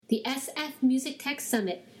the SF Music Tech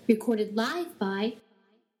Summit, recorded live by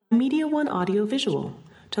Media One Audio Visual.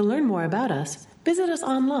 To learn more about us, visit us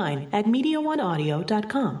online at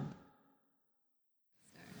MediaOneAudio.com.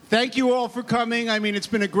 Thank you all for coming. I mean, it's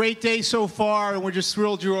been a great day so far, and we're just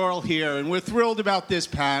thrilled you're all here. And we're thrilled about this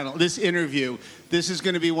panel, this interview. This is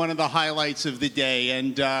going to be one of the highlights of the day.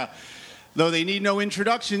 And though they need no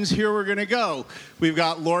introductions, here we're going to go. We've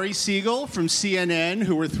got Laurie Siegel from CNN,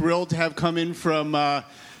 who we're thrilled to have come in from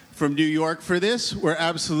New York for this. We're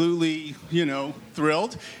absolutely,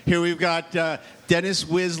 thrilled. Here we've got Dennis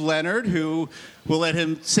Wiz Leonard, who we'll let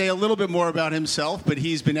him say a little bit more about himself, but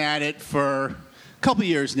he's been at it for couple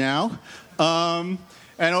years now. And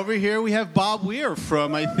over here we have Bob Weir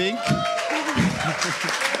from, I think,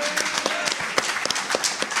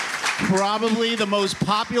 probably the most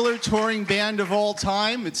popular touring band of all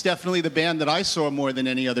time. It's definitely the band that I saw more than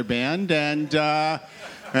any other band. And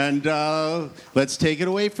let's take it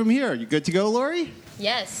away from here. You good to go, Laurie?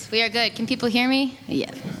 Yes, we are good. Can people hear me?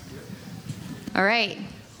 Yeah. All right.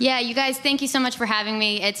 Yeah, you guys, thank you so much for having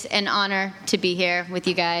me. It's an honor to be here with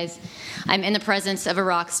you guys. I'm in the presence of a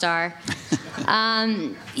rock star. So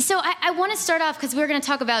I want to start off, because we're going to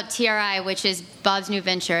talk about TRI, which is Bob's new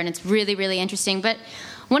venture, and it's really, really interesting. But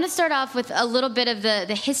I want to start off with a little bit of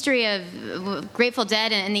the history of Grateful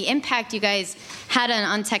Dead and the impact you guys had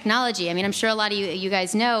on technology. I mean, I'm sure a lot of you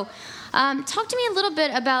guys know. Talk to me a little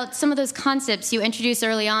bit about some of those concepts you introduced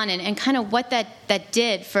early on and kind of what that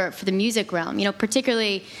did for the music realm,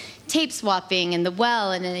 particularly tape swapping and the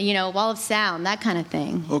well and, wall of sound, that kind of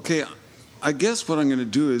thing. Okay, I guess what I'm going to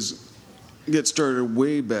do is get started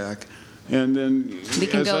way back, and then we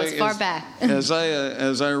can go as far back. as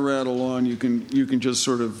I rattle on, you can just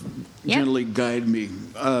sort of gently guide me,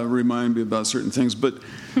 remind me about certain things. But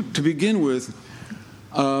to begin with,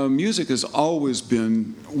 music has always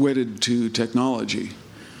been wedded to technology.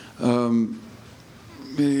 The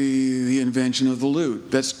invention of the lute,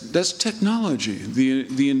 that's technology.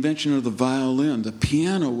 The invention of the violin, the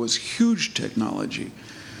piano was huge technology.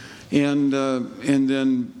 And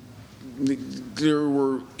then there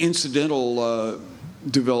were incidental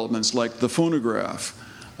developments like the phonograph,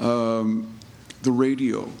 the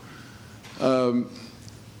radio,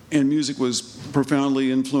 and music was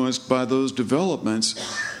profoundly influenced by those developments,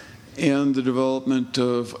 and the development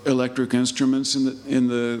of electric instruments in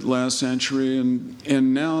the last century,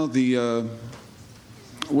 and now the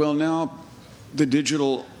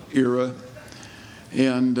digital era.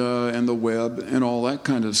 And the web and all that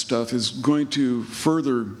kind of stuff is going to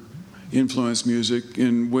further influence music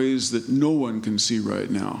in ways that no one can see right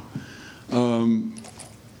now.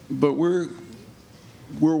 But we're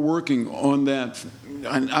working on that.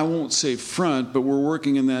 I won't say front, but we're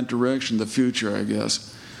working in that direction, the future, I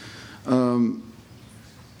guess.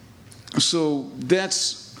 So that's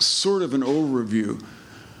sort of an overview.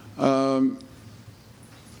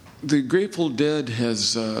 The Grateful Dead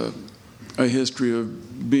has a history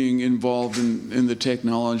of being involved in the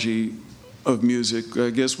technology of music. I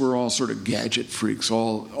guess we're all sort of gadget freaks,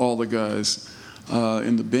 all the guys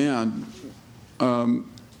in the band,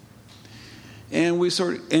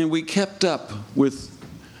 and we kept up with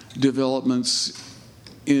developments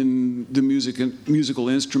in the musical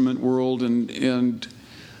instrument world and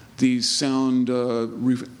the sound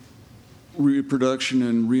reproduction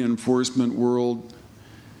and reinforcement world,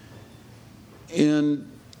 and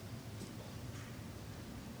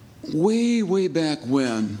way back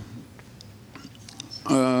when,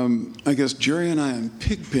 I guess Jerry and I and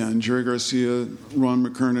Pigpen, Jerry Garcia, Ron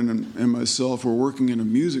McKernan, and myself were working in a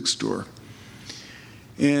music store.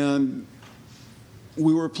 And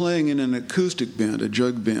we were playing in an acoustic band, a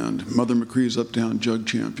jug band, Mother McCree's Uptown Jug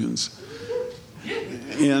Champions.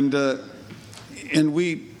 And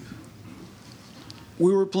we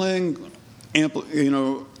were playing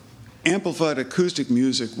amplified acoustic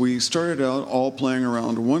music. We started out all playing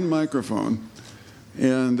around one microphone,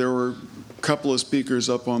 and there were a couple of speakers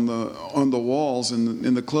up on the walls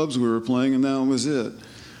in the clubs we were playing, and that was it.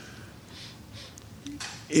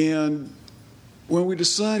 And when we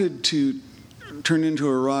decided to turn into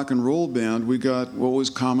a rock and roll band, we got what was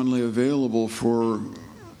commonly available for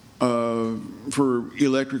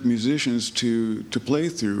electric musicians to play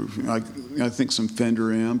through. I think some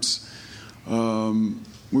Fender amps.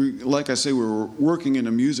 Like I say, we were working in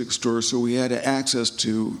a music store, so we had access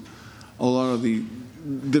to a lot of the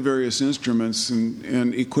various instruments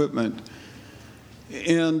and equipment.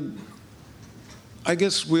 And I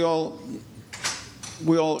guess we all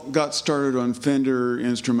got started on Fender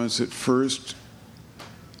instruments at first.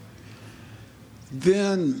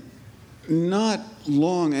 Then, not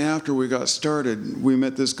long after we got started, we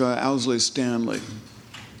met this guy, Owsley Stanley.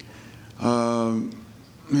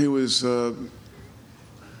 He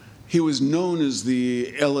was known as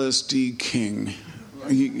the LSD king,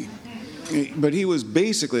 but he was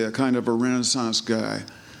basically a kind of a Renaissance guy.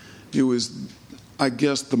 He was, I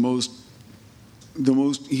guess, the most.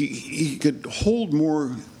 He could hold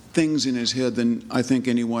more things in his head than I think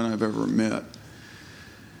anyone I've ever met,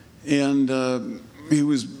 and he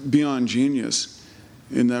was beyond genius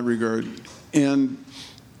in that regard. And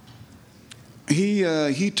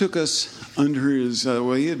he took us under his.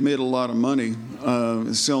 He had made a lot of money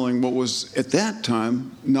selling what was at that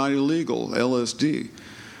time not illegal, LSD.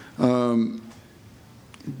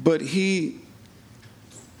 But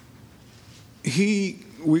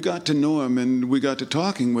we got to know him, and we got to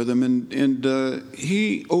talking with him, and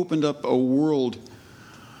he opened up a world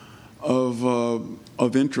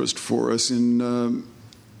of interest for us in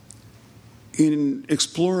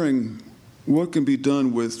exploring what can be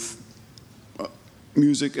done with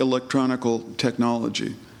music electronical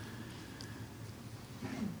technology.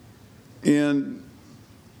 And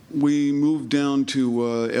we moved down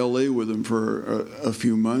to L.A. with him for a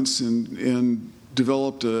few months and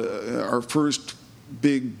developed our first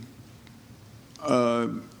big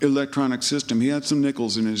electronic system. He had some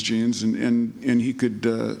nickels in his jeans, and he could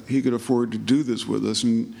afford to do this with us.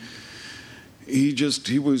 And he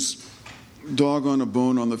was dog on a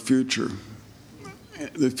bone on the future.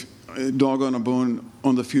 Dog on a bone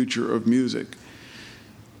on the future of music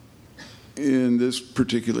in this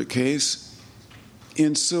particular case.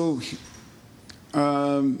 And so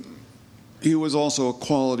he was also a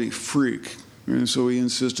quality freak, and so he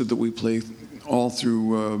insisted that we play all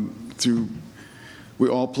through we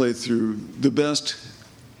all play through the best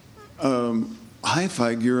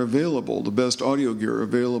hi-fi gear available, the best audio gear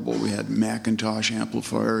available. We had Macintosh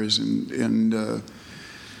amplifiers and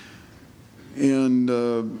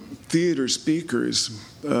theater speakers,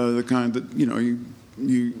 the kind that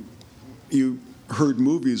you heard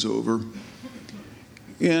movies over,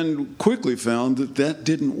 and quickly found that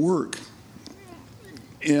didn't work,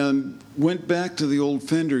 and went back to the old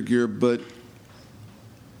Fender gear, but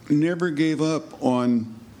never gave up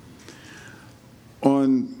on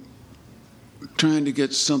trying to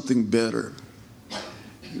get something better.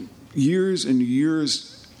 Years and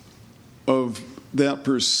years of that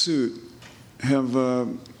pursuit have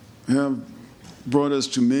brought us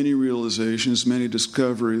to many realizations, many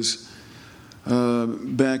discoveries.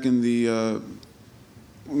 Back in the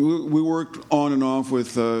we worked on and off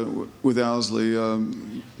with Owsley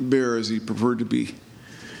Bear, as he preferred to be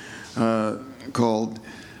called.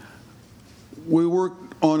 We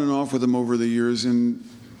worked on and off with him over the years. In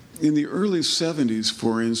the early 70s,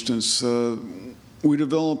 for instance, we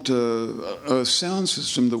developed a sound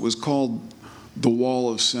system that was called the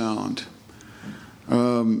Wall of Sound.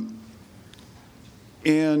 And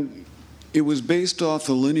it was based off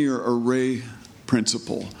the linear array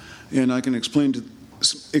principle. And I can explain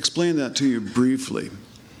that to you briefly.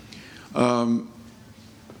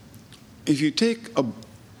 If you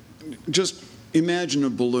just imagine a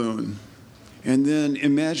balloon, and then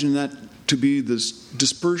imagine that to be this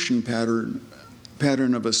dispersion pattern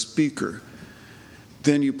of a speaker,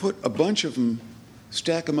 then you put a bunch of them,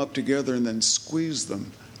 stack them up together, and then squeeze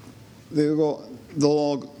them. They'll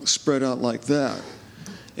all spread out like that.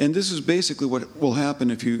 And this is basically what will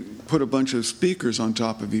happen if you put a bunch of speakers on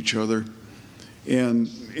top of each other, and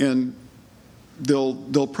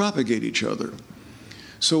they'll propagate each other.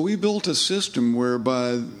 So we built a system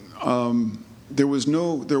whereby there was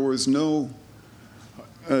no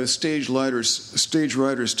stage right,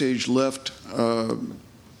 stage left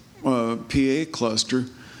PA cluster.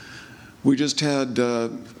 We just had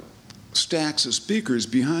stacks of speakers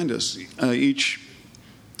behind us, each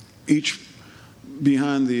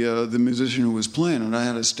behind the musician who was playing. And I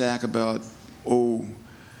had a stack about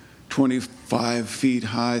 25 feet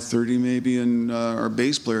high, 30 maybe, and our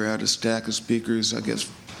bass player had a stack of speakers, I guess,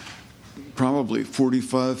 probably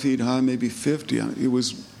 45 feet high, maybe 50. It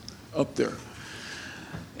was up there.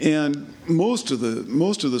 And most of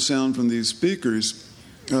the sound from these speakers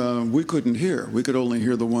we couldn't hear. We could only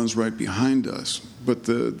hear the ones right behind us. But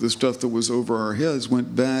the stuff that was over our heads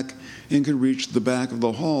went back and could reach the back of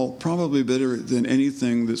the hall, probably better than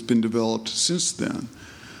anything that's been developed since then.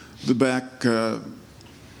 The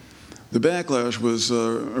backlash was,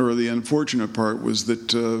 or the unfortunate part was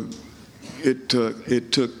that it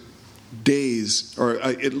took days, or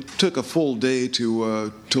it took a full day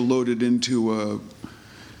to load it into a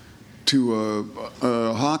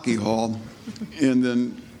hockey hall, and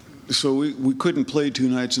then so we couldn't play 2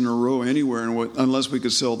 nights in a row anywhere unless we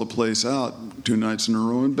could sell the place out 2 nights in a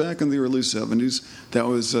row. And back in the early 70s, that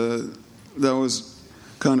was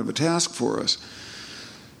kind of a task for us.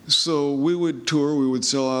 So we would tour. We would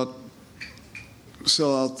sell out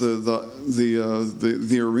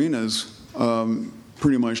the arenas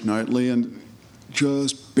pretty much nightly, and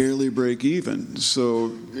just barely break even.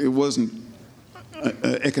 So it wasn't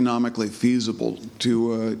economically feasible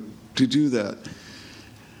to do that.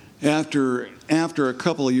 After a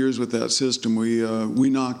couple of years with that system, we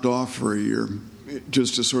knocked off for a year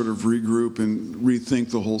just to sort of regroup and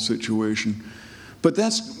rethink the whole situation. But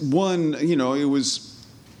that's one, it was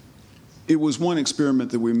one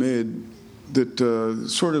experiment that we made that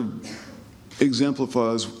sort of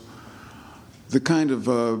exemplifies the kind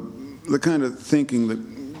of thinking that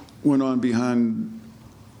went on behind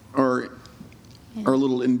our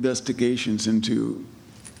little investigations into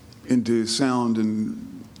sound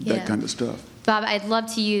and that kind of stuff. Bob, I'd love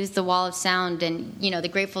to use the Wall of Sound and the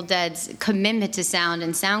Grateful Dead's commitment to sound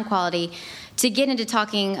and sound quality to get into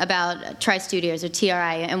talking about Tri Studios or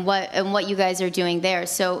TRI and what you guys are doing there.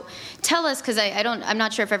 So tell us, because I'm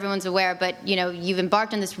not sure if everyone's aware, but you've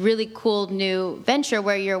embarked on this really cool new venture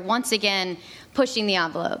where you're once again pushing the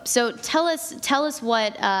envelope. So tell us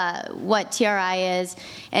what TRI is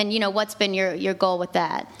and what's been your goal with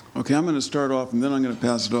that. Okay, I'm going to start off, and then I'm going to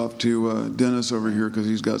pass it off to Dennis over here because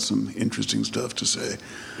he's got some interesting stuff to say.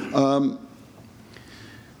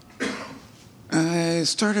 I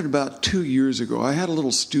started about 2 years ago. I had a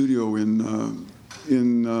little studio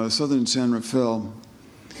in southern San Rafael,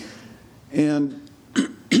 and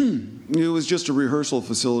it was just a rehearsal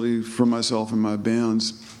facility for myself and my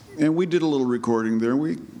bands. And we did a little recording there.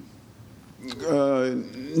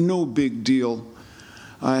 No big deal.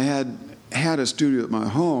 I had a studio at my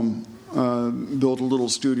home, built a little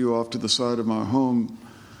studio off to the side of my home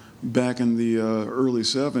back in the early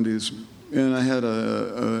 70s. And I had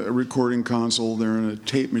a recording console there and a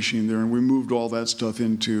tape machine there. And we moved all that stuff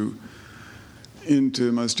into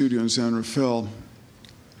my studio in San Rafael.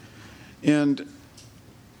 And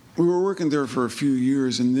we were working there for a few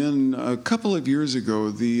years, and then a couple of years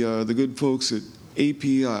ago, the good folks at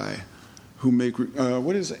API, who make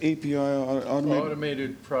what is API?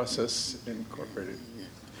 Automated Process Incorporated.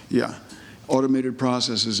 Yeah, Automated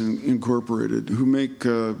Processes Incorporated, who make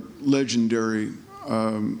legendary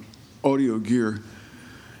audio gear.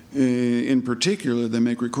 In particular, they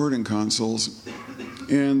make recording consoles,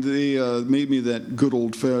 and they made me that good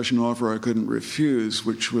old-fashioned offer I couldn't refuse,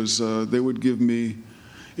 which was they would give me.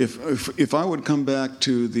 If I would come back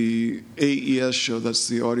to the AES show, that's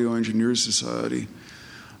the Audio Engineers Society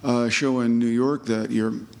show in New York that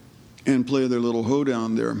year, and play their little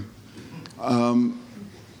hoedown there,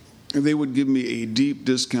 they would give me a deep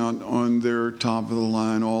discount on their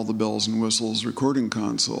top-of-the-line, all the bells and whistles recording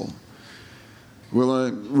console. Well, I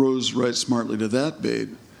rose right smartly to that bait.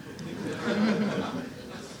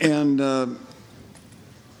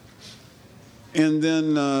 And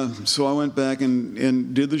then, so I went back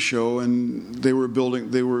and did the show, and they were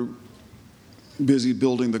busy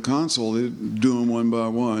building the console. They'd do them one by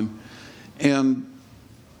one, and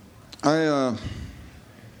I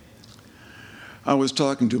was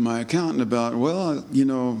talking to my accountant about,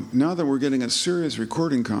 now that we're getting a serious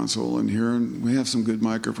recording console in here, and we have some good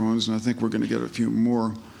microphones, and I think we're going to get a few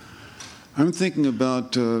more, I'm thinking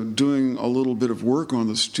about doing a little bit of work on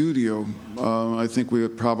the studio. I think we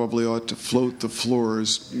probably ought to float the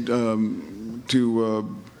floors to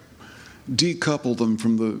decouple them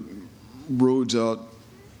from the roads out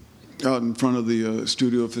in front of the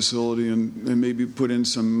studio facility, and maybe put in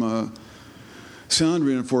some sound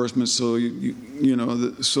reinforcements so the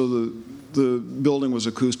building was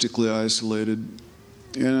acoustically isolated.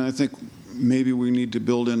 And I think maybe we need to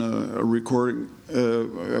build in a recording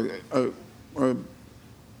a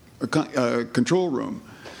control room.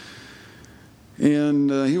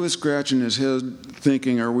 And he was scratching his head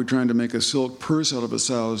thinking, are we trying to make a silk purse out of a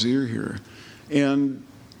sow's ear here? And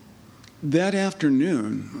that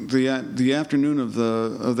afternoon, the afternoon of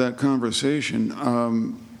that conversation,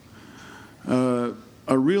 a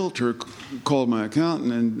realtor called my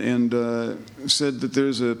accountant and said that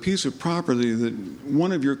there's a piece of property that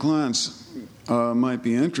one of your clients might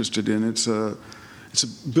be interested in. It's a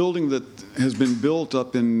building that has been built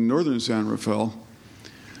up in northern San Rafael.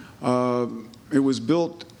 It was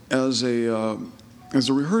built as a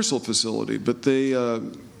rehearsal facility, but they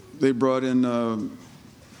brought in an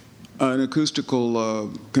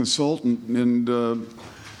acoustical consultant, and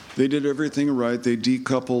they did everything right. They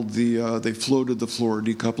decoupled they floated the floor,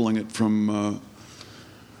 decoupling it from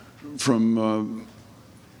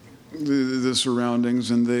the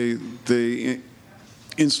surroundings, and they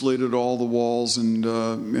insulated all the walls, and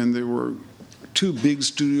there were 2 big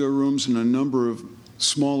studio rooms and a number of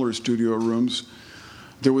smaller studio rooms.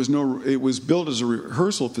 there was no. It was built as a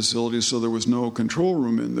rehearsal facility, so there was no control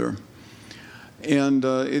room in there. And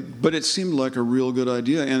but it seemed like a real good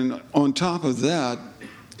idea. And on top of that,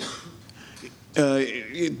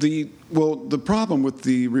 the problem with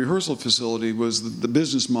the rehearsal facility was that the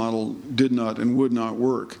business model did not and would not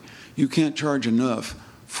work. You can't charge enough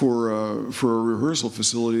for a rehearsal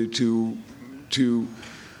facility to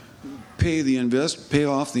pay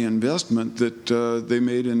off the investment that they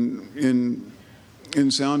made in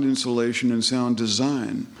sound installation and sound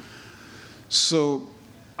design. So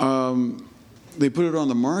they put it on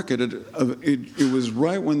the market. It was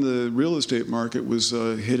right when the real estate market was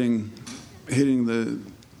hitting the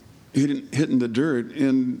dirt,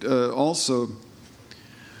 and also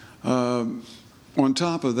on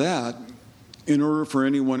top of that, in order for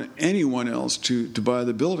anyone else to buy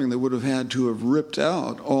the building, they would have had to have ripped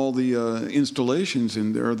out all the installations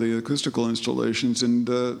in there, the acoustical installations, and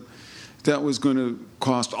that was going to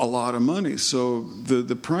cost a lot of money. So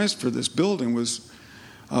the price for this building was,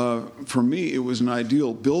 for me, it was an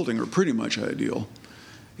ideal building, or pretty much ideal,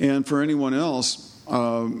 and for anyone else,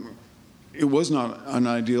 it was not an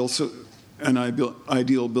ideal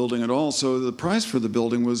building at all. So the price for the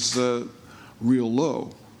building was real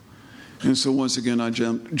low. And so once again, I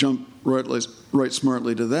jumped right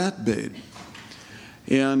smartly to that bait.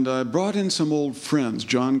 And I brought in some old friends,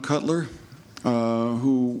 John Cutler,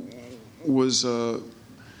 who was,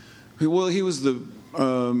 he was the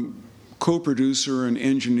co-producer and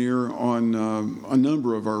engineer on a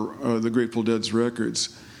number of the Grateful Dead's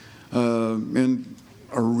records, and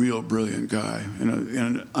a real brilliant guy and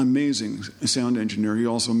an amazing sound engineer. He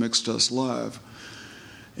also mixed us live.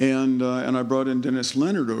 And I brought in Dennis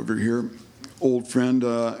Leonard over here, old friend.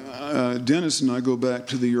 Dennis and I go back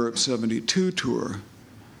to the Europe 72 tour,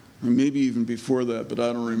 or maybe even before that, but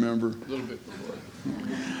I don't remember. A little bit before.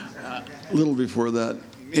 A little before that.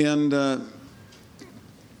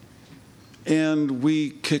 And we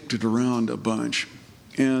kicked it around a bunch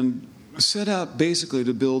and set out basically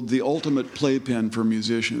to build the ultimate playpen for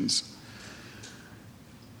musicians.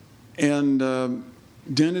 And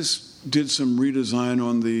Dennis did some redesign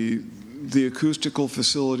on the acoustical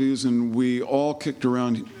facilities, and we all kicked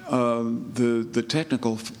around the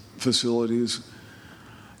technical facilities.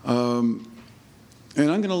 And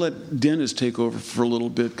I'm going to let Dennis take over for a little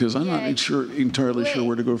bit, because I'm not entirely sure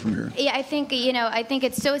where to go from here. Yeah, I think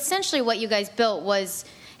it's so essentially what you guys built was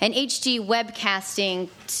an HD webcasting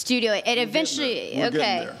studio. It eventually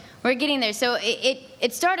we're getting there. So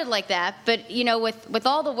it started like that, but with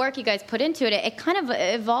all the work you guys put into it, it kind of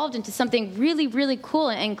evolved into something really, really cool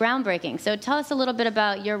and groundbreaking. So tell us a little bit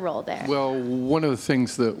about your role there. Well, one of the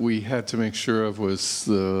things that we had to make sure of was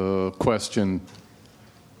the question,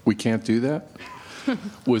 we can't do that?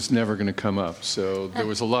 was never going to come up. So there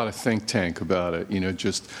was a lot of think tank about it,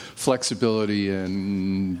 just flexibility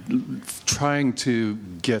and trying to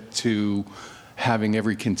get to having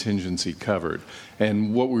every contingency covered.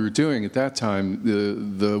 And what we were doing at that time,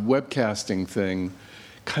 the webcasting thing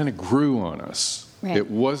kind of grew on us. Right.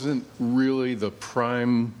 It wasn't really the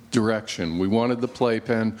prime direction. We wanted the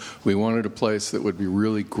playpen. We wanted a place that would be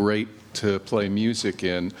really great to play music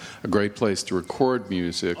in, a great place to record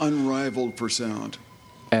music. Unrivaled for sound.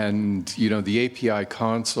 And, the API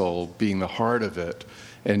console being the heart of it.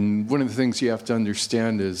 And one of the things you have to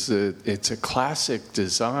understand is that it's a classic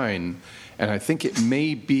design, and I think it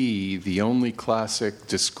may be the only classic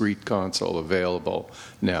discrete console available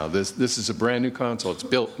now. This is a brand new console. It's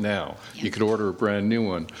built now. Yeah. You could order a brand new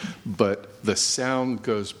one. But the sound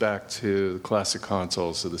goes back to the classic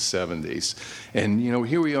consoles of the 70s. And,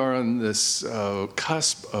 here we are on this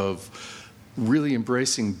cusp of really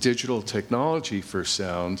embracing digital technology for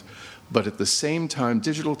sound. But at the same time,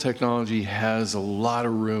 digital technology has a lot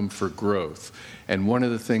of room for growth. And one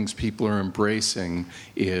of the things people are embracing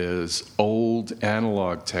is old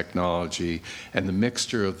analog technology, and the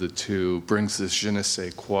mixture of the two brings this je ne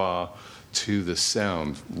sais quoi to the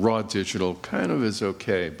sound. Raw digital kind of is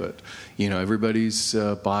okay, but everybody's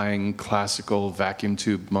buying classical vacuum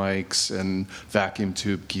tube mics and vacuum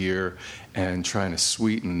tube gear and trying to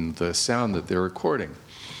sweeten the sound that they're recording.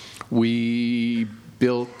 We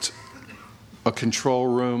built a control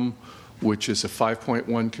room, which is a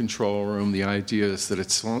 5.1 control room. The idea is that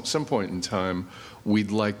at some point in time,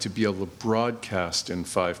 we'd like to be able to broadcast in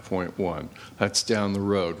 5.1. That's down the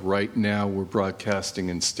road. Right now, we're broadcasting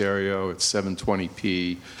in stereo at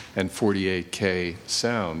 720p and 48K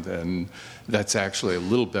sound, and that's actually a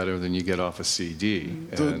little better than you get off a CD.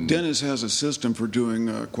 Dennis has a system for doing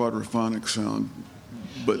quadraphonic sound,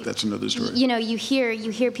 but that's another story. You know, you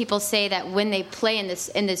hear people say that when they play in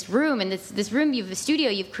this room, this room you've a studio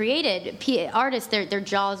you've created, artists their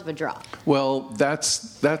jaws would drop. Well,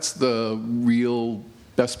 that's the real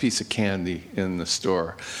best piece of candy in the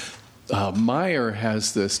store. Meyer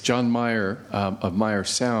has this, John Meyer of Meyer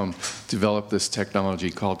Sound developed this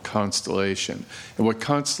technology called Constellation. And what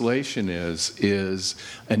Constellation is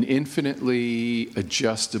an infinitely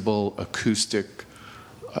adjustable acoustic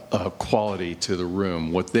quality to the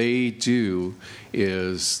room. What they do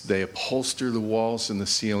is they upholster the walls and the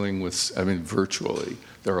ceiling virtually.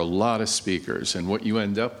 There are a lot of speakers, and what you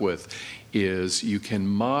end up with is you can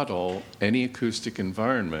model any acoustic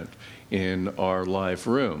environment in our live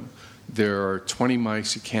room. There are 20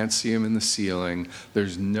 mics. You can't see them in the ceiling.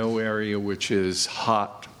 There's no area which is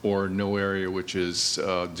hot or no area which is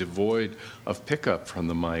devoid of pickup from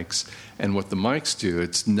the mics. And what the mics do,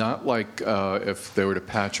 it's not like if they were to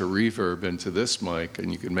patch a reverb into this mic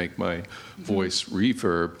and you could make my voice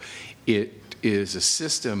reverb. It is a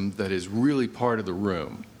system that is really part of the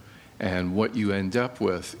room. And what you end up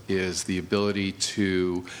with is the ability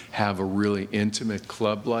to have a really intimate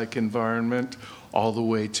club-like environment all the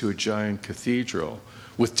way to a giant cathedral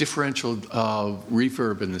with differential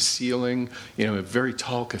reverb in the ceiling. You know, a very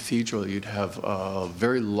tall cathedral, you'd have a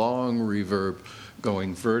very long reverb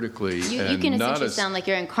going vertically. You can essentially sound like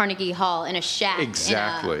you're in Carnegie Hall in a shack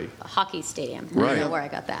exactly. in a hocky stadium. Right. I don't know where I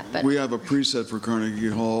got that. But we have a preset for Carnegie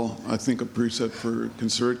Hall, I think a preset for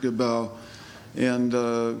Concertgebouw, and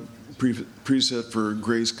preset for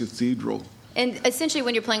Grace Cathedral. And essentially,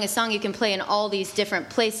 when you're playing a song, you can play in all these different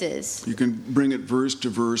places. You can bring it verse to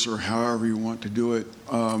verse, or however you want to do it.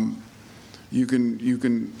 You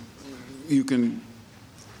can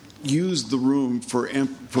use the room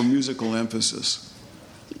for musical emphasis.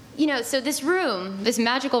 You know, so this room, this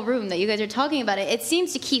magical room that you guys are talking about, it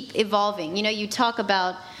seems to keep evolving. You know, you talk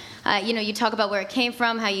about where it came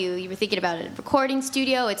from, how you were thinking about a recording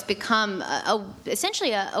studio. It's become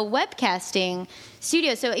essentially a webcasting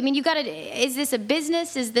studio. So, I mean, is this a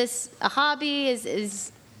business? Is this a hobby?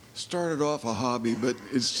 Started off a hobby, but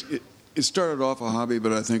it started off a hobby,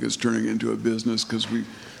 but I think it's turning into a business because we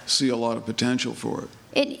see a lot of potential for it.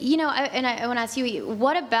 I want to ask you,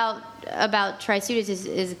 what about Tri-Studios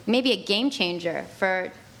is maybe a game changer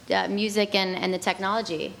for music and the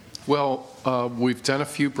technology? Well, we've done a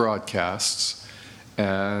few broadcasts,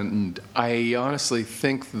 and I honestly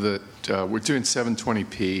think that we're doing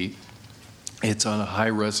 720p. It's on a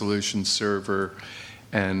high-resolution server,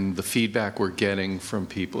 and the feedback we're getting from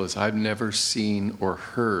people is, I've never seen or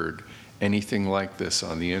heard anything like this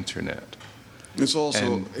on the internet. It's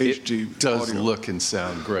also and HD it does audio. Look and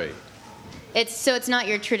sound great. It's not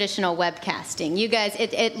your traditional webcasting. You guys,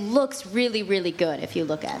 it looks really, really good if you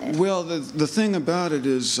look at it. Well, the thing about it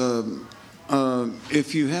is,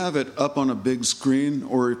 if you have it up on a big screen,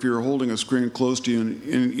 or if you're holding a screen close to you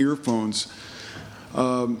in earphones,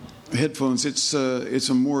 headphones, it's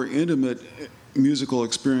a more intimate musical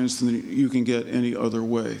experience than you can get any other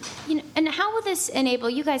way. You know, and how will this enable?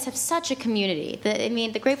 You guys have such a community.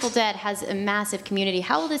 The Grateful Dead has a massive community.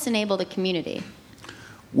 How will this enable the community?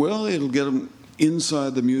 Well, it'll get them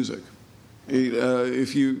inside the music.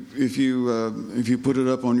 If you put it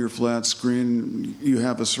up on your flat screen, you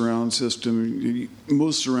have a surround system.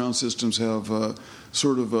 Most surround systems have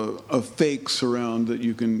sort of a fake surround that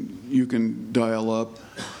you can dial up,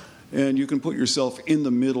 and you can put yourself in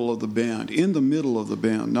the middle of the band. In the middle of the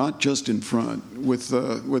band, not just in front. With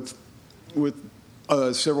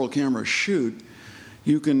several cameras shoot,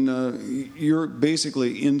 you're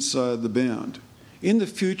basically inside the band. In the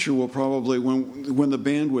future, we'll probably, when the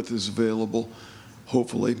bandwidth is available,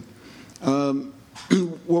 hopefully,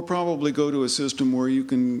 we'll probably go to a system where you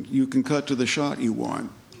can cut to the shot you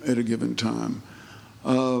want at a given time.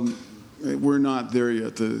 We're not there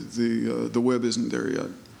yet. The web isn't there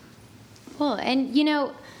yet. Well, and you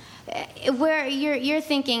know, where you're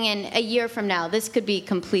thinking in a year from now, this could be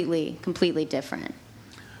completely different.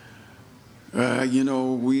 You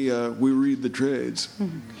know, we read the trades.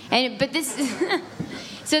 But this,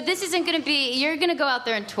 so this isn't going to be. You're going to go out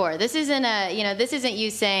there and tour. This isn't This isn't you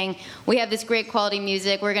saying we have this great quality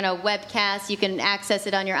music. We're going to webcast. You can access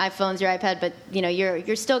it on your iPhones, your iPad. But you know,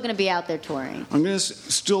 you're still going to be out there touring. I'm going to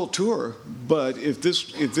still tour, but if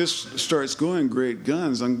this starts going great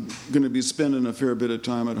guns, I'm going to be spending a fair bit of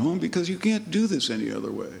time at home because you can't do this any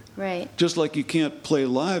other way. Right. Just like you can't play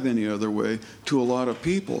live any other way to a lot of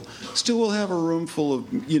people. Still, we'll have a room full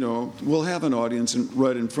of, we'll have an audience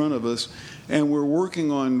right in front of us, and we're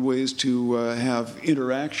working on ways to have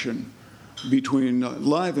interaction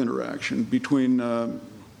live interaction between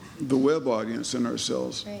the web audience and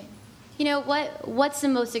ourselves. Right. what's the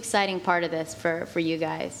most exciting part of this for you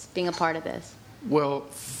guys, being a part of this? Well,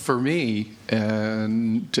 for me,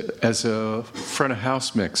 and as a front of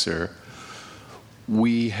house mixer,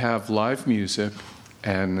 we have live music,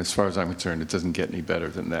 and as far as I'm concerned, it doesn't get any better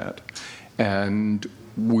than that. And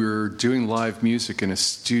we're doing live music in a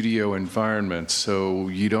studio environment, so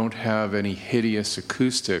you don't have any hideous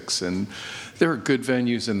acoustics. And there are good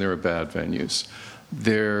venues and there are bad venues.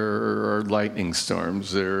 There are lightning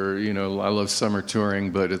storms. I love summer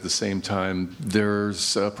touring, but at the same time,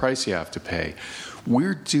 there's a price you have to pay.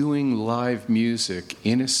 We're doing live music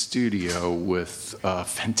in a studio with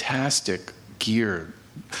fantastic gear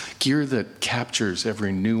that captures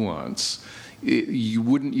every nuance.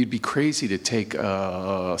 You'd be crazy to take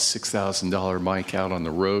a $6,000 mic out on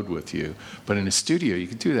the road with you, but in a studio you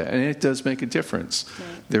can do that, and it does make a difference.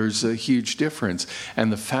 Right. There's a huge difference,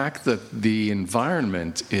 and the fact that the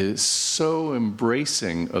environment is so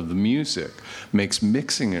embracing of the music makes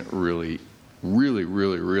mixing it really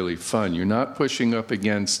fun. You're not pushing up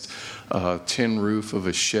against a tin roof of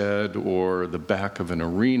a shed or the back of an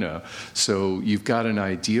arena. So you've got an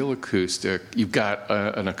ideal acoustic. You've got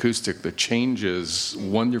an acoustic that changes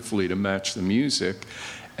wonderfully to match the music.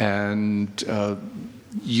 And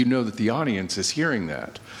you know that the audience is hearing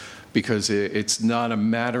that, because it's not a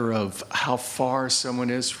matter of how far someone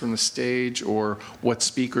is from the stage or what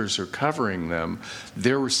speakers are covering them.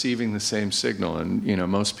 They're receiving the same signal, and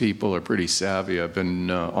most people are pretty savvy. I've been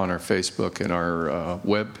on our Facebook and our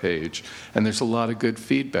web page, and there's a lot of good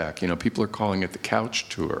feedback. People are calling it the couch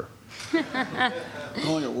tour.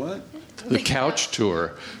 Calling it what? The couch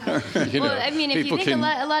tour. If you think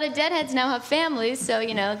a lot of Deadheads now have families, so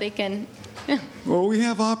they can. Well, we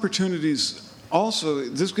have opportunities. Also,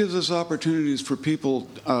 this gives us opportunities for people,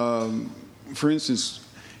 for instance,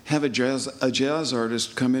 have a jazz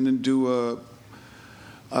artist come in and do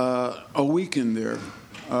a weekend there,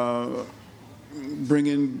 bring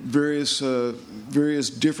in various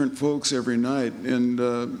different folks every night, and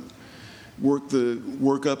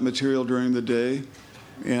work up material during the day,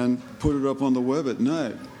 and put it up on the web at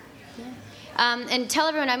night. And tell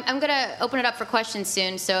everyone, I'm going to open it up for questions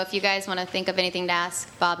soon. So if you guys want to think of anything to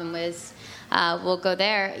ask Bob and Wiz, we'll go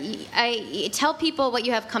there. Tell people what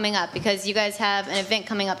you have coming up, because you guys have an event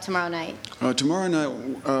coming up tomorrow night. Tomorrow night,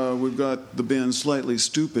 we've got the band Slightly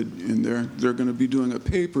Stupid in there. They're going to be doing a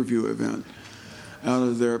pay-per-view event out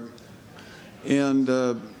of there. And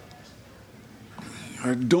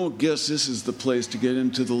I don't guess this is the place to get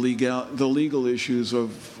into the legal issues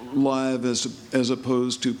of live as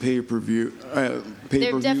opposed to pay-per-view.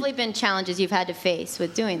 There have definitely been challenges you've had to face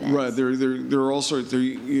with doing this. Right. There are all sorts.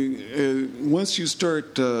 Once you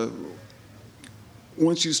start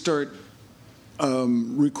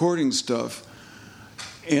recording stuff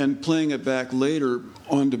and playing it back later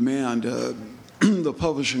on demand, the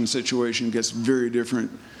publishing situation gets very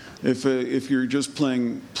different. If you're just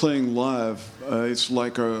playing live, it's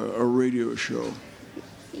like a radio show.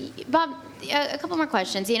 Bob, a couple more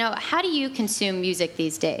questions. How do you consume music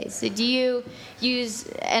these days? Do you use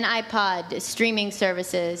an iPod, streaming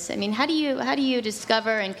services? How do you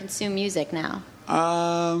discover and consume music now?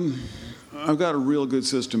 I've got a real good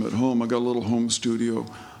system at home. I've got a little home studio.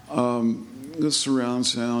 This surround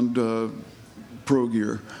sound Pro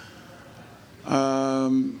Gear. A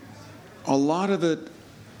lot of it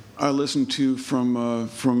I listen to from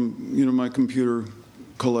my computer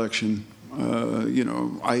collection,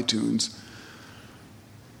 iTunes.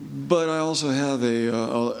 But I also have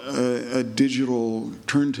a digital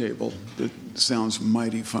turntable that sounds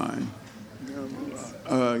mighty fine.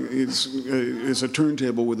 It's a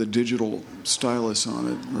turntable with a digital stylus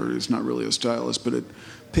on it, or it's not really a stylus, but it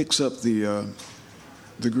picks up the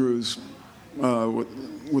grooves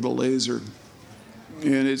with a laser,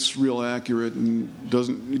 and it's real accurate and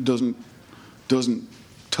doesn't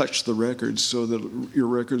touch the records, so that your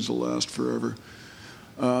records will last forever.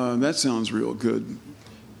 That sounds real good.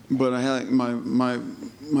 But I have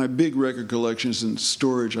my big record collection is in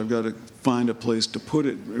storage. I've got to find a place to put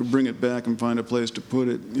it, bring it back and find a place to put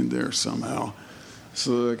it in there somehow,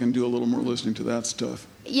 so that I can do a little more listening to that stuff.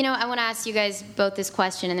 I want to ask you guys both this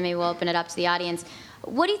question, and then maybe we'll open it up to the audience.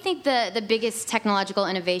 What do you think the biggest technological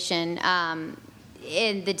innovation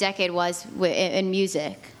in the decade was in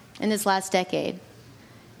music, in this last decade?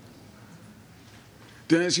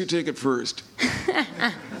 Dennis, you take it first.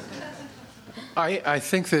 I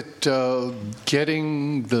think that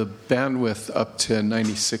getting the bandwidth up to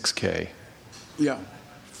 96K. Yeah.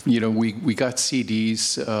 We got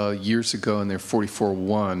CDs years ago, and they're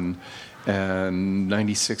 44.1, and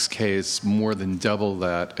 96K is more than double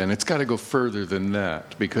that, and it's got to go further than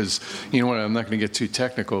that because, you know what, I'm not going to get too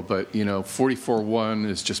technical, but, 44.1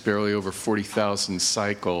 is just barely over 40,000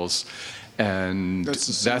 cycles, and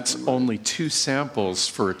that's only 2 samples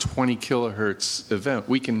for a 20 kilohertz event.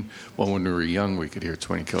 When we were young, we could hear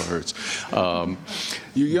 20 kilohertz.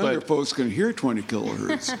 You younger folks can hear 20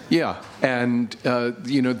 kilohertz. Yeah, and,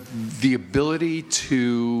 the ability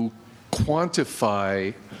to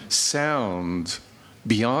quantify sound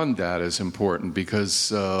beyond that is important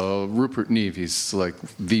because Rupert Neve, he's like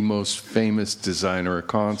the most famous designer of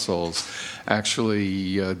consoles,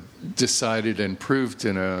 actually decided and proved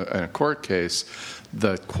in a court case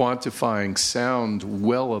that quantifying sound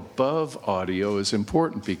well above audio is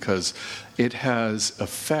important because it has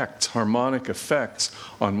effects, harmonic effects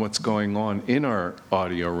on what's going on in our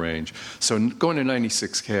audio range. So going to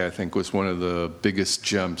 96K, I think, was one of the biggest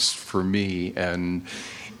jumps for me, and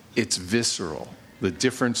it's visceral. The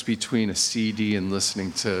difference between a CD and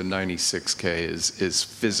listening to 96K is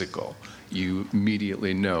physical. You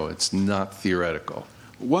immediately know it's not theoretical.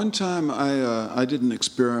 One time I did an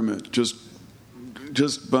experiment just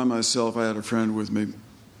by myself. I had a friend with me,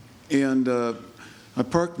 and I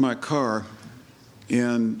parked my car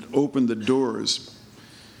and opened the doors,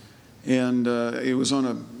 and it was on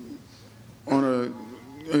a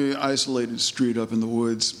isolated street up in the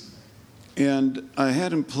woods, and I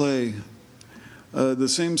had him play the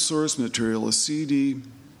same source material, a CD,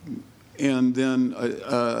 and then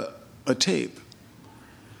a tape.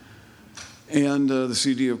 And the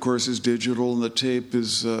CD, of course, is digital, and the tape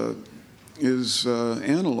is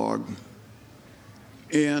analog.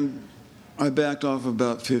 And I backed off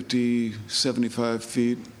about 50, 75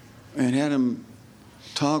 feet and had him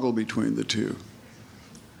toggle between the two.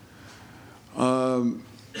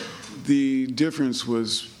 The difference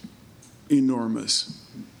was enormous.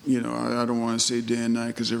 I don't want to say day and night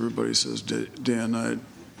because everybody says day and night,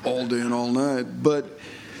 all day and all night, but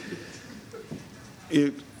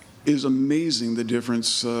it is amazing the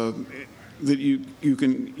difference that you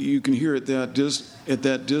can hear at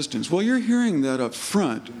that distance. Well, you're hearing that up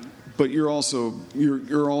front, but you're also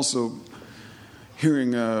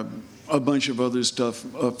hearing a bunch of other stuff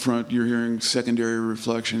up front. You're hearing secondary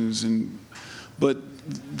reflections, but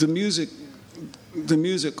the music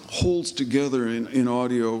holds together in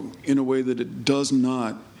audio in a way that it does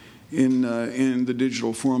not in the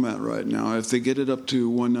digital format right now. If they get it up to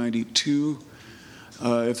 192.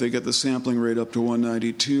 If they get the sampling rate up to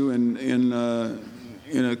 192, and in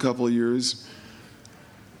a couple of years,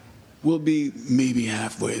 we'll be maybe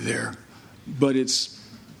halfway there. But it's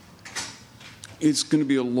going to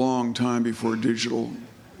be a long time before digital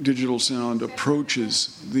sound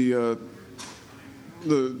approaches the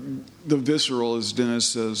visceral, as Dennis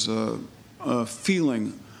says,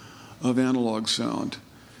 feeling of analog sound.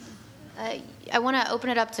 I want to open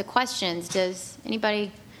it up to questions. Does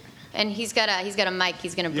anybody? And he's got a mic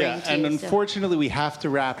he's going to bring to you. And unfortunately, we have to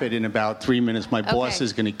wrap it in about 3 minutes. My boss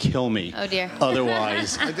is going to kill me. Oh, dear.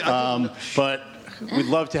 Otherwise. But we'd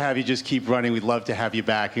love to have you just keep running. We'd love to have you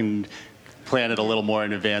back and plan it a little more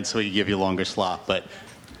in advance so we can give you a longer slot. But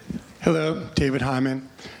hello, David Hyman.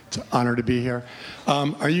 It's an honor to be here.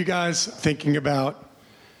 Are you guys thinking about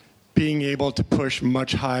being able to push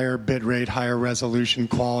much higher bit rate, higher resolution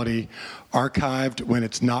quality archived when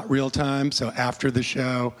it's not real time? So after the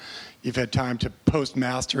show, you've had time to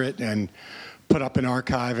post-master it and put up an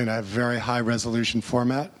archive in a very high resolution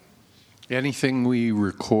format? Anything we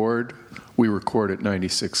record at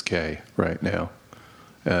 96K right now.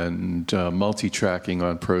 And multi-tracking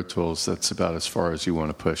on Pro Tools, that's about as far as you want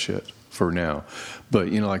to push it for now. But,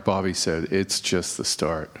 like Bobby said, it's just the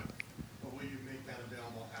start.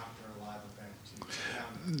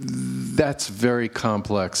 That's very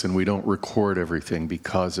complex, and we don't record everything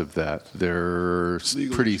because of that. There are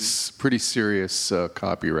pretty serious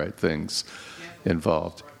copyright things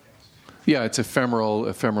involved. Yeah, it's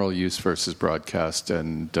ephemeral use versus broadcast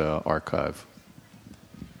and archive.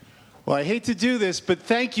 Well, I hate to do this, but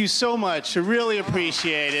thank you so much. I really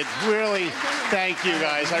appreciate it. Really, thank you,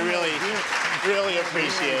 guys. I really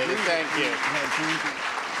appreciate it. Thank you.